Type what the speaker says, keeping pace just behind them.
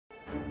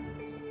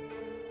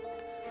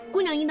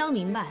姑娘应当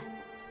明白，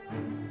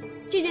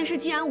这件事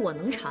既然我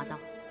能查到，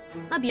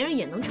那别人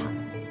也能查到。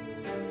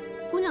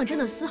姑娘真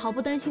的丝毫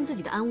不担心自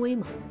己的安危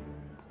吗？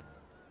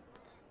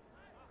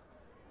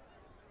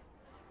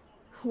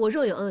我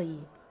若有恶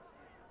意，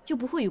就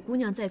不会与姑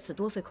娘在此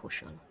多费口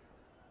舌了。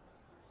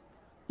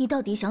你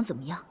到底想怎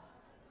么样？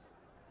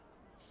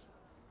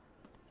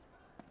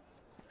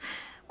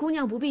姑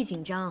娘不必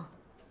紧张，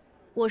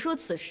我说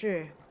此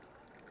事，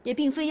也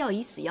并非要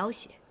以死要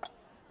挟，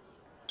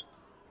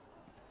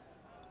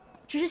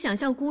只是想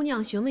向姑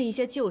娘询问一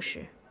些旧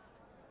事。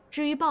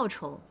至于报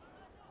酬，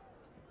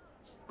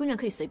姑娘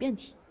可以随便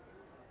提。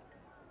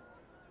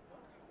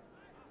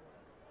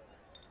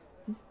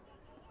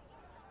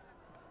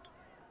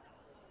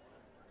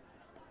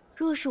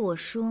若是我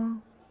说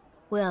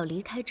我要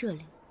离开这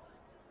里，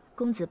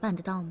公子办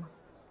得到吗？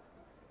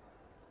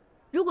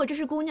如果这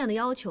是姑娘的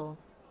要求，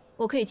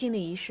我可以尽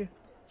力一试。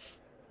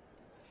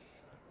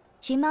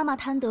秦妈妈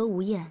贪得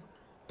无厌，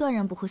断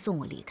然不会送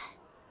我离开，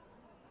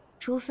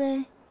除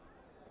非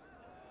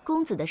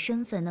公子的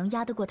身份能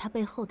压得过他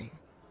背后的人。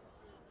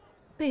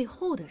背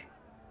后的人，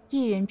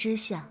一人之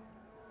下，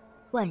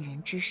万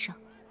人之上。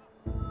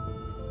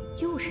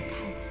又是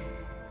太子。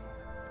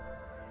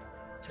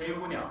陈玉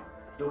姑娘，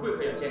有贵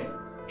客要见你。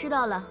知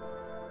道了。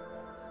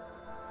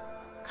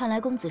看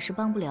来公子是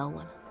帮不了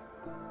我了。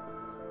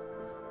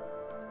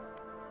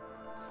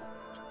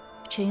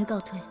陈玉告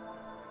退。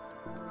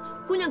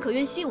姑娘可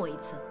愿信我一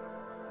次？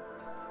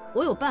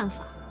我有办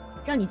法，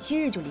让你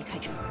今日就离开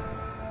这里。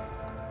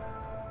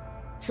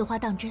此话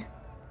当真？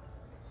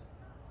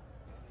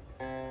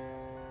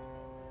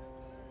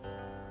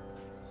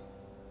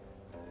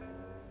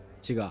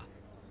七哥，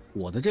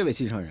我的这位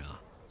心上人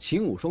啊，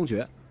勤武双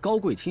绝，高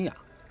贵清雅。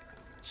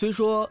虽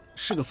说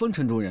是个风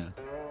尘中人，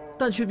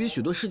但却比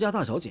许多世家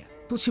大小姐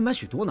都清白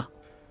许多呢。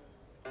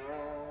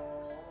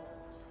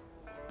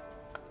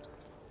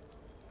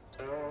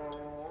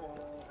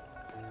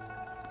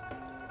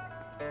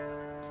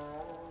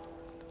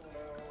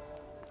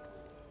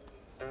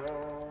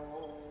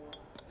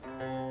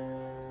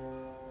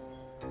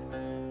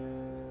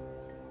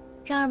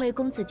让二位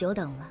公子久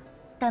等了，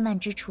怠慢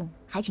之处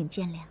还请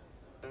见谅。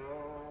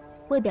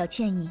为表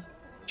歉意，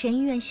臣意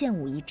愿献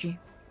舞一支，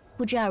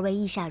不知二位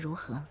意下如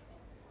何？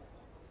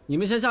你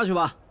们先下去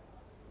吧。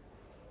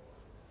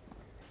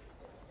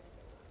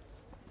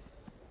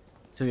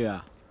陈宇，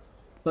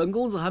本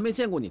公子还没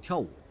见过你跳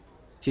舞，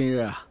今日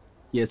啊，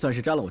也算是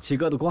沾了我七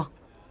哥的光。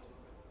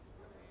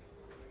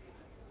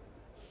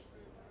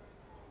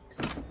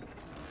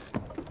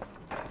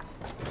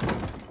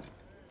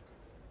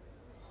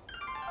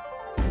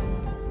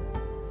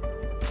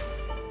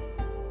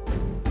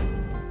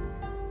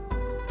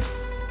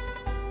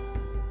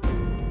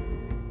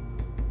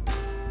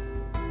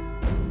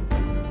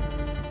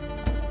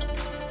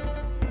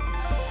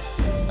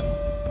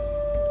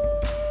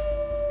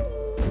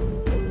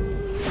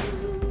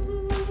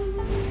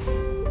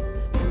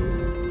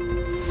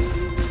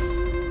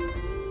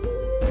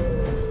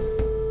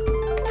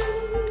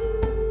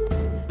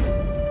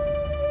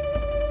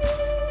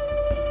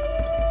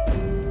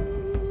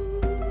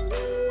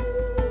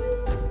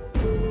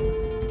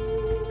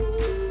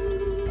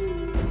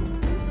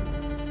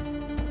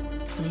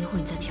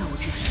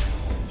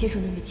接住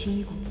那位青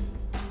衣公子，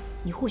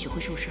你或许会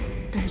受伤，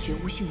但是绝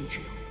无性命之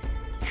忧。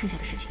剩下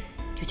的事情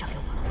就交给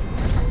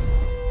我了。